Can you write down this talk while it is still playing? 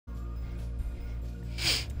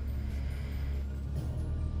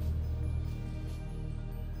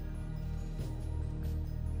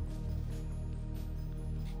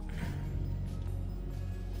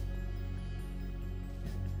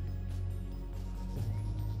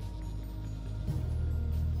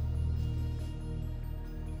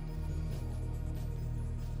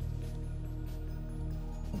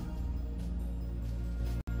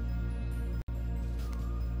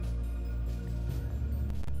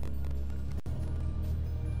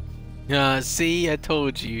See, I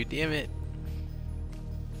told you, damn it.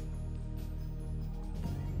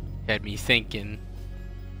 Had me thinking.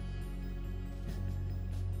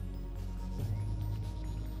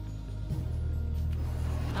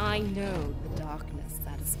 I know the darkness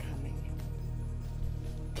that is coming.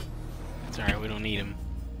 It's alright, we don't need him.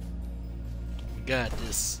 We got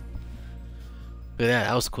this. Look at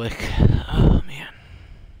that was quick. Oh, man.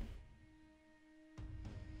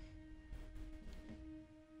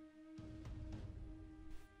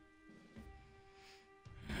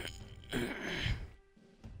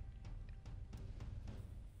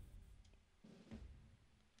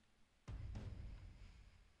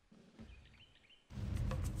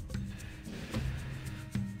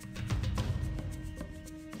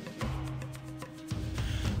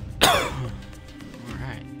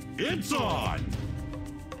 Alright. It's on!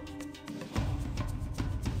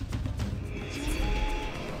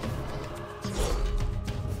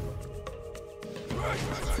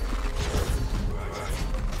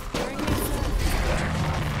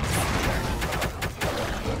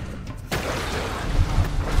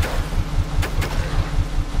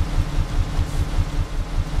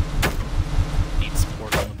 Need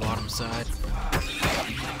support on the bottom side.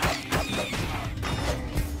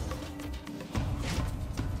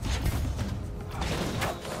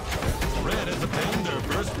 Red has obtained their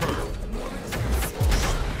first perk.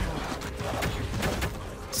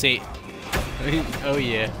 See. Oh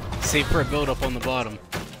yeah. Save for a build up on the bottom.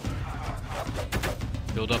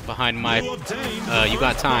 Build up behind my. You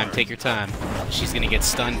got time. Take your time. She's gonna get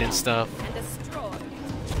stunned and stuff. And destroy.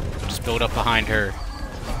 Just build up behind her.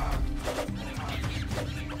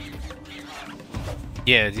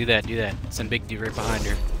 Yeah, do that. Do that. Send Big D right behind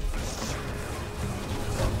her.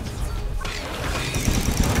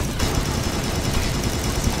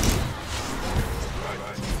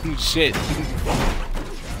 Shit.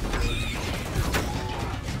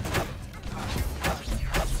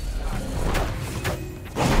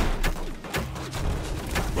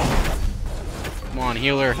 Come on,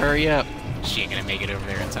 healer, hurry up. She ain't gonna make it over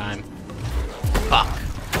there in time. Fuck.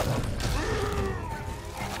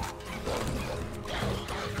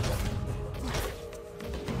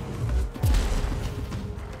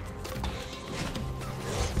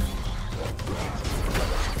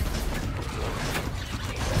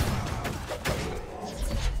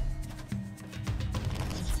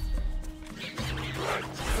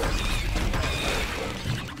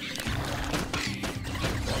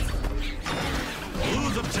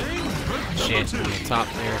 Blues obtained perk number Shit, 2. on the top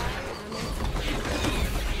there.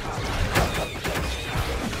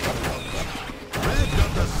 Red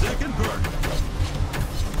got the second perk.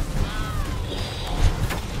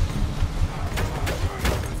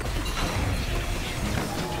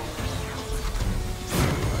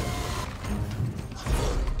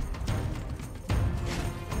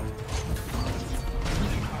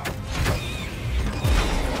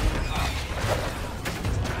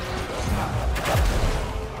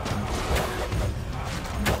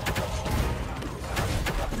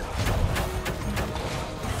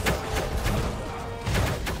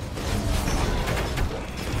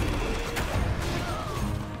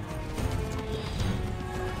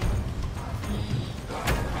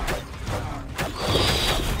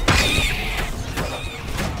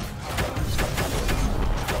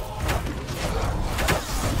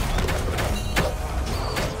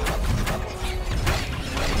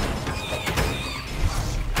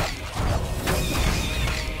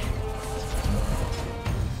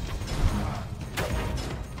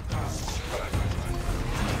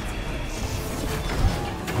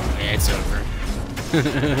 Yeah, it's over.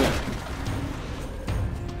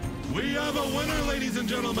 We have a winner, ladies and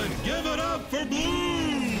gentlemen. Give it up for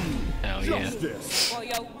Blue! Hell yeah. For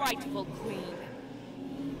your rightful queen.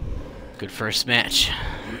 Good first match.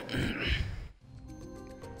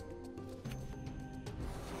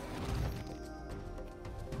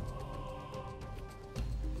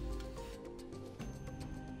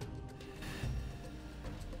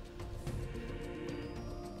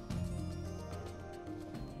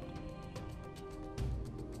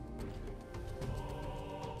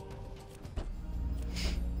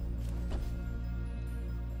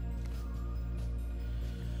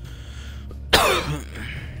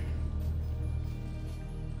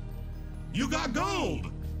 You got gold!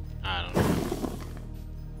 I don't know.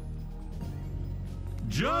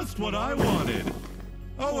 Just what I wanted.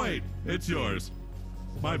 Oh wait, it's yours.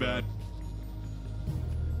 My bad.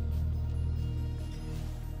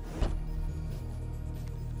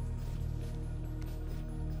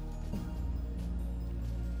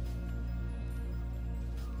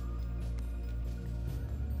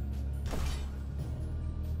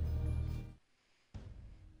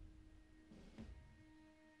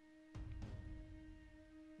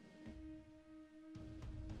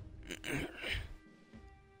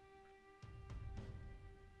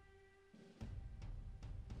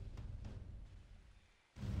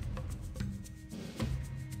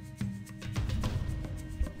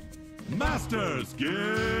 Masters,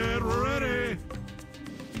 get ready!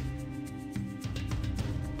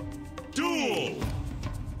 Duel!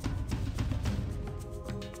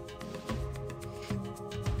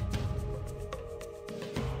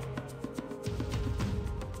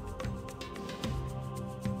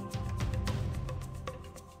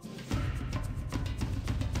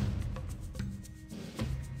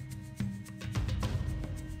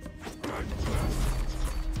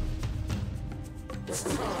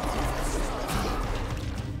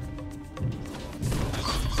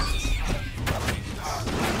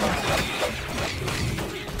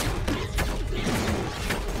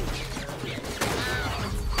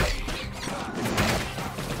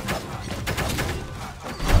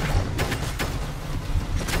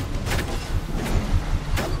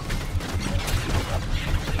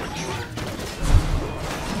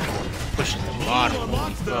 Pushing the bottom. Who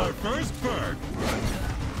unlocks their first perk?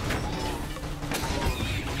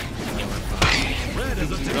 Red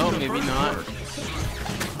has obtained Oh, the maybe first not. perk.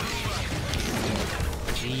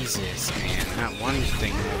 Jesus, man, that one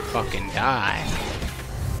thing will fucking die.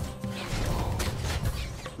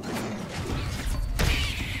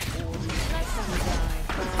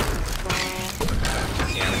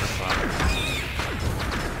 Yeah, they're fucked.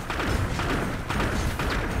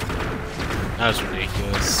 That was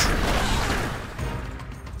ridiculous.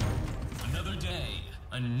 Another day,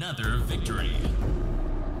 another victory.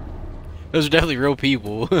 Those are definitely real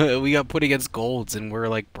people. We got put against golds and we're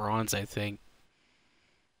like bronze, I think.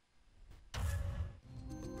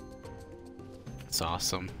 That's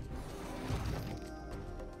awesome.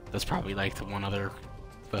 That's probably like the one other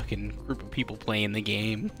fucking group of people playing the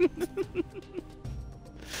game.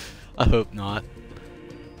 I hope not.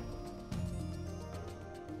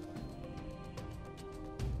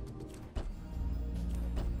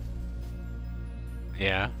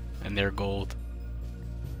 Yeah, and they're gold.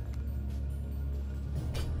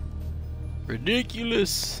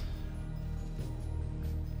 Ridiculous.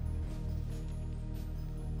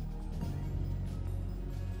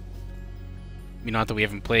 I mean, not that we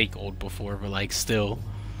haven't played gold before, but like still.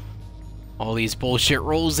 All these bullshit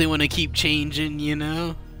rolls they want to keep changing, you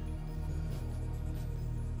know?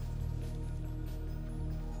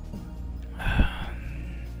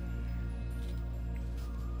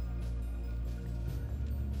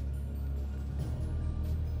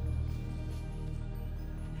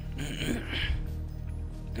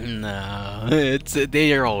 No,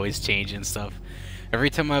 they are always changing stuff. Every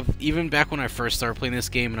time even back when I first started playing this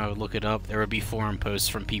game and I would look it up, there would be forum posts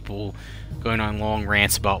from people going on long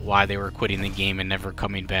rants about why they were quitting the game and never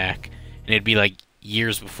coming back. And it'd be like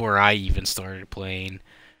years before I even started playing.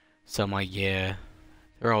 So I'm like, yeah,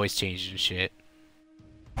 they're always changing shit.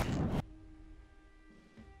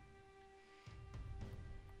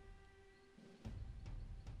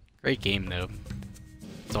 Great game though.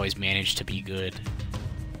 It's always managed to be good,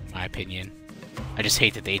 in my opinion. I just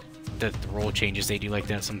hate that the role changes they do like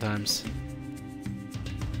that sometimes.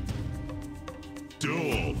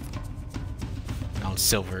 Duel. Oh,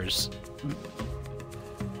 silvers.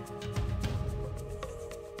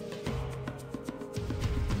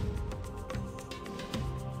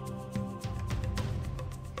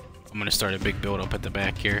 I'm gonna start a big build up at the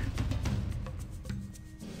back here.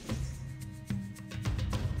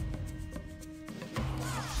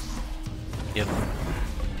 Yep.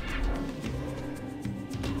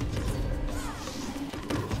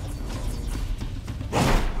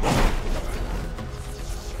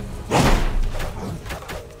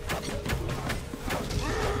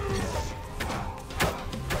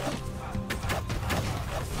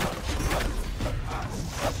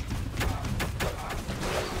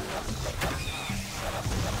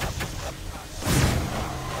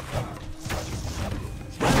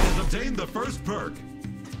 Red has obtained the first perk.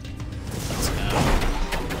 Let's go.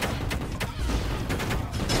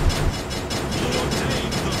 Blue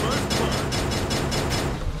obtained the first perk.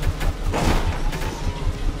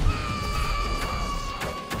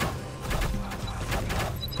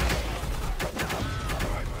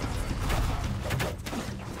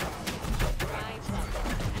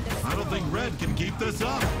 I don't think red can keep this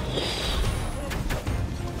up.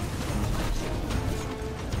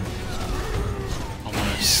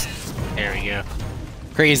 Almost. There we go.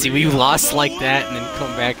 Crazy, we lost like that and then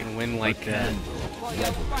come back and win like that.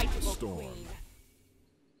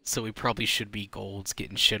 So we probably should be golds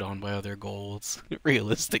getting shit on by other golds,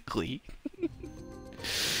 realistically.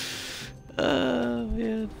 Oh,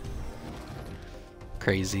 man.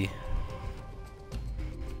 Crazy.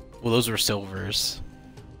 Well, those were silvers.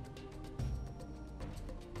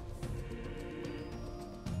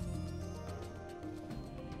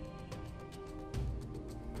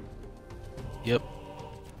 Yep.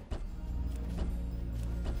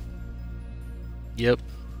 Yep.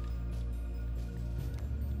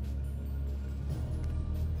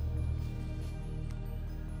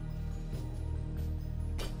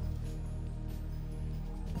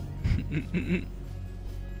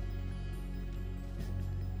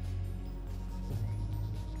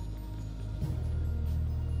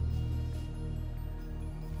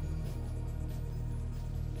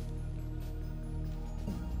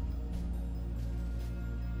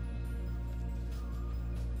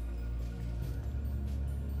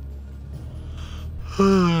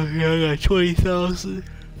 Yeah, I got 20,000.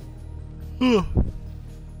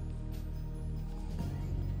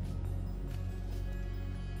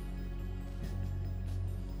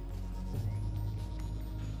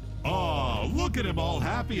 Oh, look at him all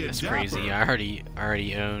happy and That's dapper. crazy. I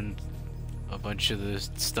already owned a bunch of the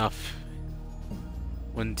stuff.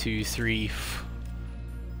 1, 2, 3,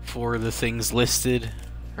 4 of the things listed.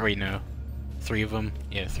 Or wait, no, 3 of them.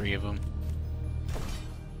 Yeah, 3 of them.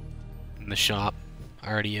 In the shop,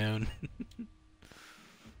 I already own.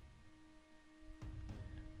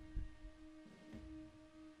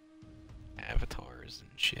 Avatars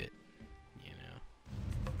and shit, you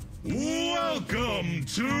know. Welcome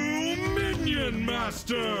to Minion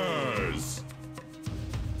Masters!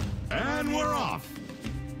 And we're off!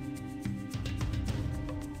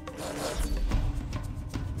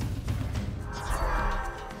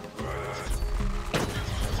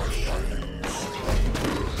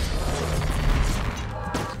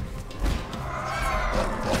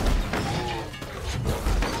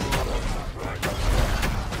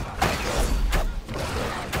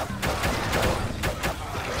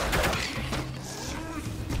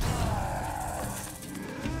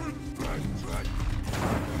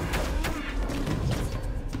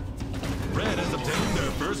 Red has obtained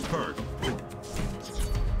their first perk.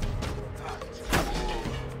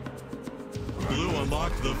 Blue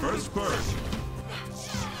unlocked the first perk.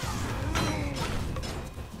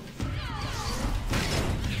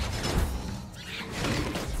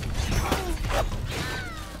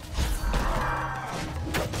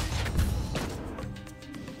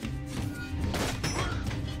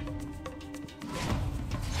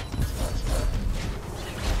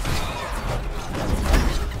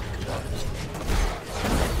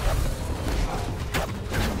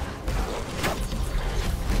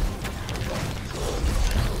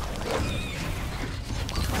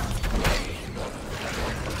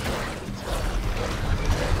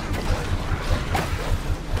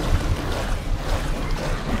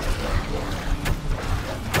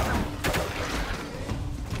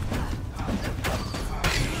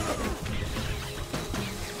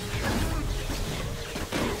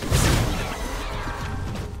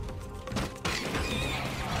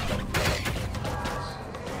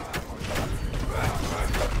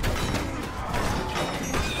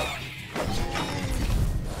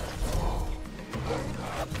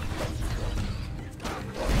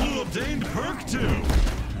 Blue obtained perk 2.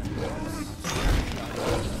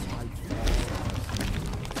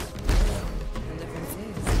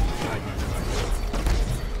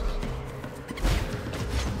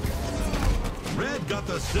 Red got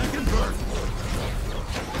the second perk.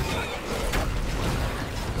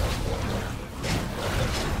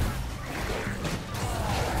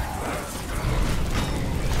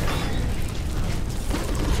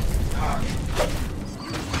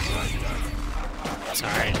 It's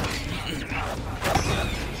alright.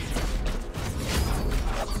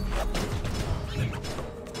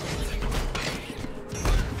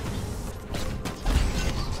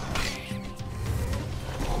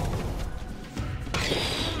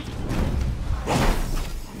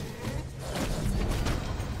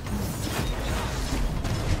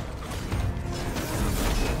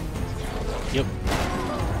 Yep.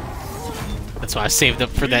 That's why I saved up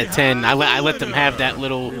for that 10. I let them have that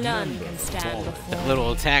little None can stand before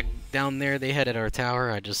little attack down there they had at our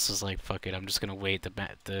tower. I just was like, fuck it. I'm just gonna wait.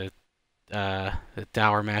 The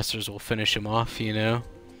tower masters will finish him off, you know,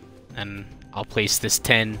 and I'll place this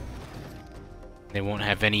 10. They won't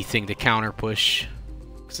have anything to counter push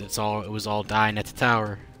because it was all dying at the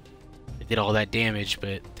tower. It did all that damage, but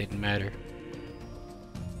it didn't matter.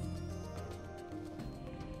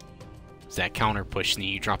 It's that counter push, and then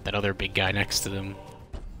you drop that other big guy next to them.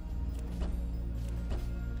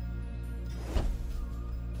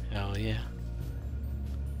 Hell yeah.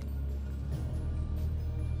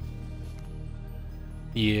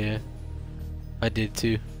 Yeah, I did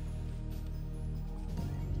too.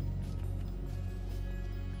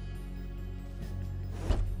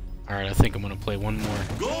 Alright, I think I'm gonna play one more.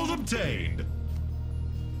 Gold obtained.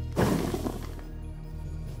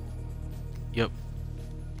 Yep.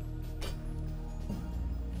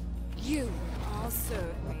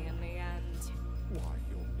 serve me in the end. Why,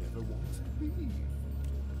 you'll never want to leave.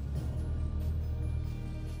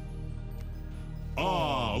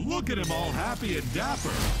 Aw, look at him all happy and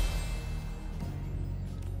dapper.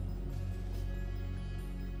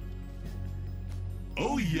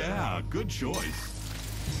 Oh yeah, good choice.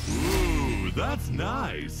 Ooh, that's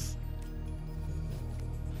nice.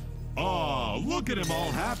 Aw, look at him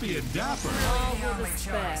all happy and dapper. All will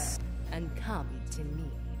despair and come to me.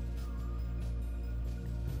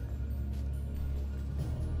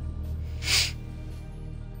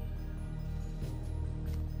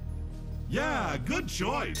 Yeah, good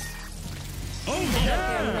choice. Oh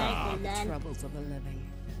yeah! Troubles of the living.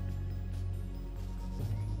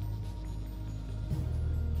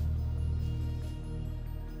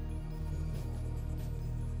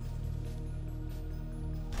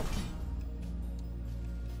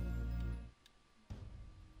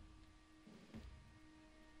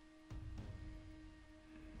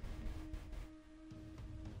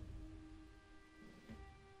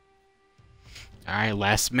 Alright,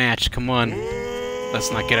 last match. Come on.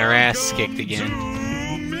 Let's not get our ass kicked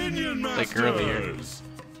again. Minion Like earlier. Masters.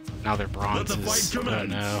 Now they're Let the bronzes. fight Oh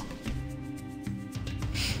commence. no.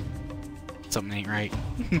 Something ain't right.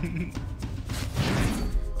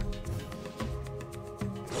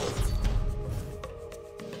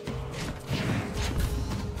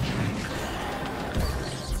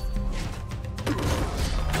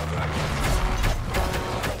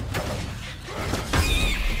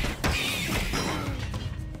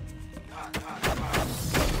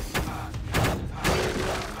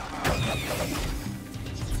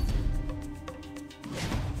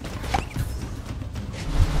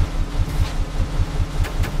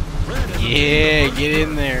 Yeah, get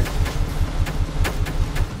in there.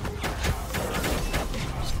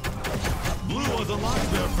 Blue has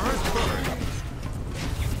unlocked their first bird.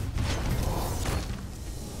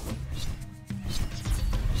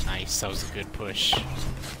 Nice, that was a good push. Good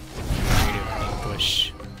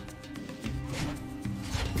push.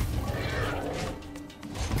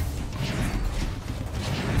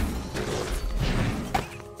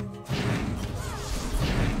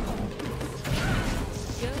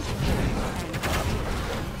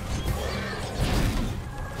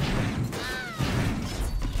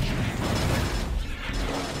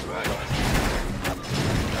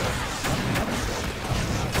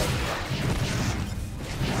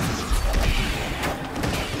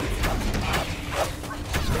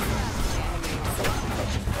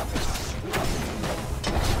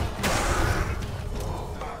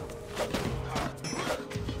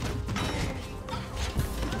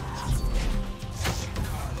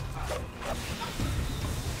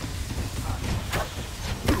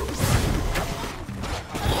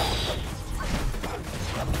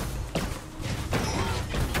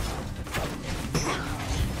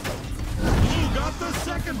 Blue got the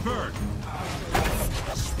second bird.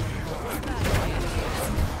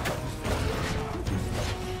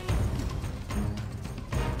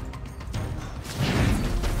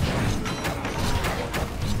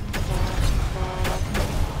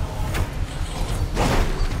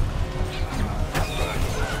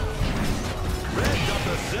 Red got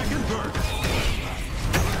the second bird.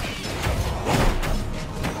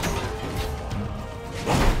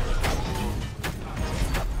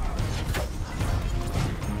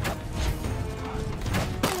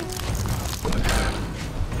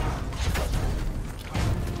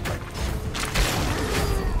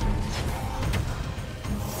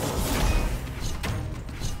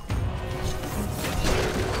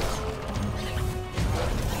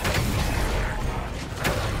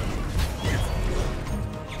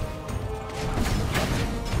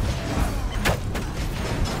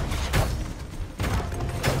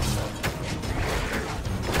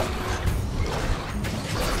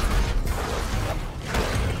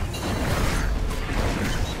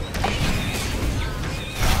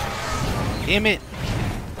 Damn it!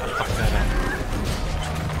 Fuck that up.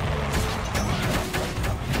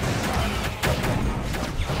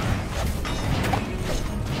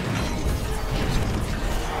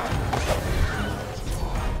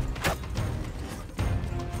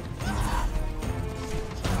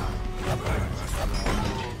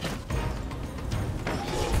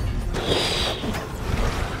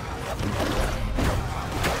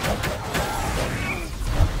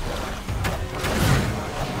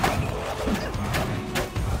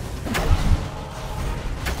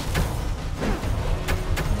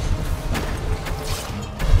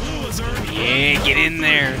 Blue has earned Yeah, get in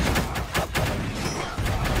there.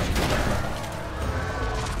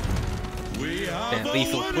 We have That a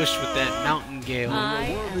lethal winner! push with that mountain gale. I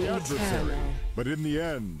am eternal. But in the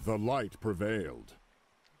end, the light prevailed.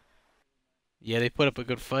 Yeah, they put up a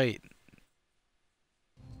good fight.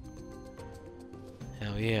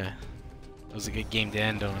 Hell yeah. That was a good game to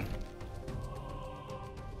end on.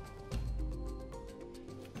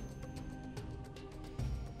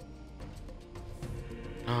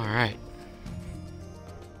 Alright.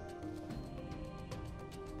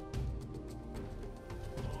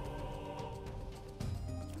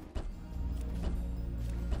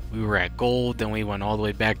 We were at gold, then we went all the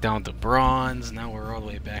way back down to bronze, now we're all the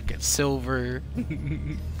way back at silver.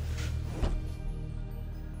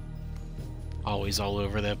 Always all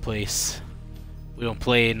over that place. We don't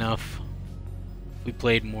play enough. If we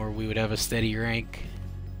played more, we would have a steady rank.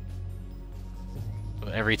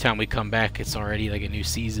 But every time we come back, it's already like a new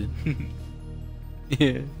season.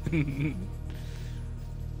 Yeah.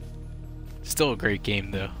 Still a great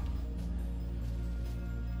game though.